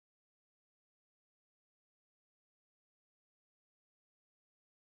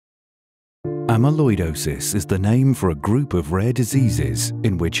Amyloidosis is the name for a group of rare diseases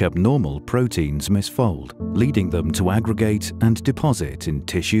in which abnormal proteins misfold, leading them to aggregate and deposit in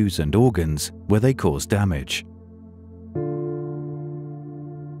tissues and organs where they cause damage.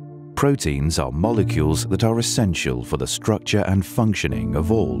 Proteins are molecules that are essential for the structure and functioning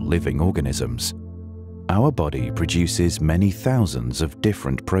of all living organisms. Our body produces many thousands of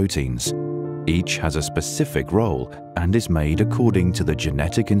different proteins. Each has a specific role and is made according to the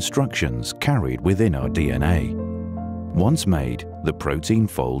genetic instructions carried within our DNA. Once made, the protein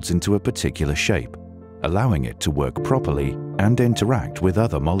folds into a particular shape, allowing it to work properly and interact with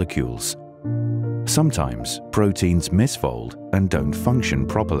other molecules. Sometimes proteins misfold and don't function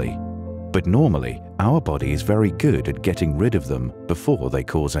properly, but normally our body is very good at getting rid of them before they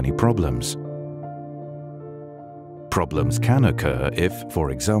cause any problems. Problems can occur if,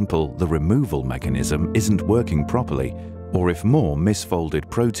 for example, the removal mechanism isn't working properly, or if more misfolded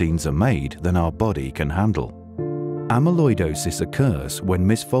proteins are made than our body can handle. Amyloidosis occurs when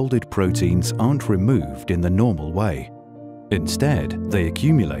misfolded proteins aren't removed in the normal way. Instead, they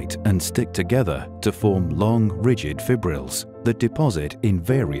accumulate and stick together to form long, rigid fibrils that deposit in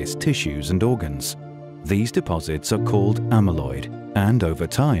various tissues and organs. These deposits are called amyloid and, over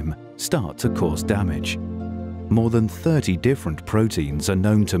time, start to cause damage. More than 30 different proteins are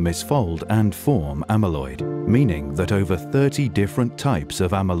known to misfold and form amyloid, meaning that over 30 different types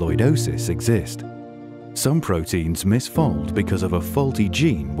of amyloidosis exist. Some proteins misfold because of a faulty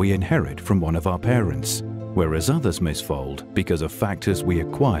gene we inherit from one of our parents, whereas others misfold because of factors we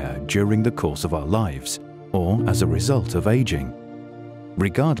acquire during the course of our lives or as a result of aging.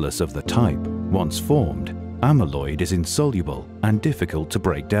 Regardless of the type, once formed, amyloid is insoluble and difficult to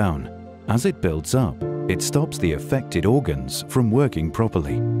break down. As it builds up, it stops the affected organs from working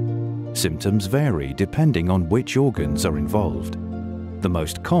properly. Symptoms vary depending on which organs are involved. The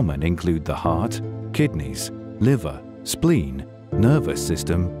most common include the heart, kidneys, liver, spleen, nervous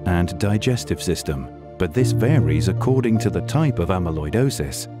system, and digestive system, but this varies according to the type of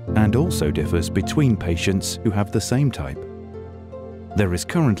amyloidosis and also differs between patients who have the same type. There is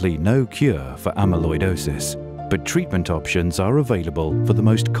currently no cure for amyloidosis, but treatment options are available for the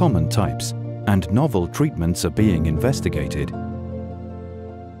most common types, and novel treatments are being investigated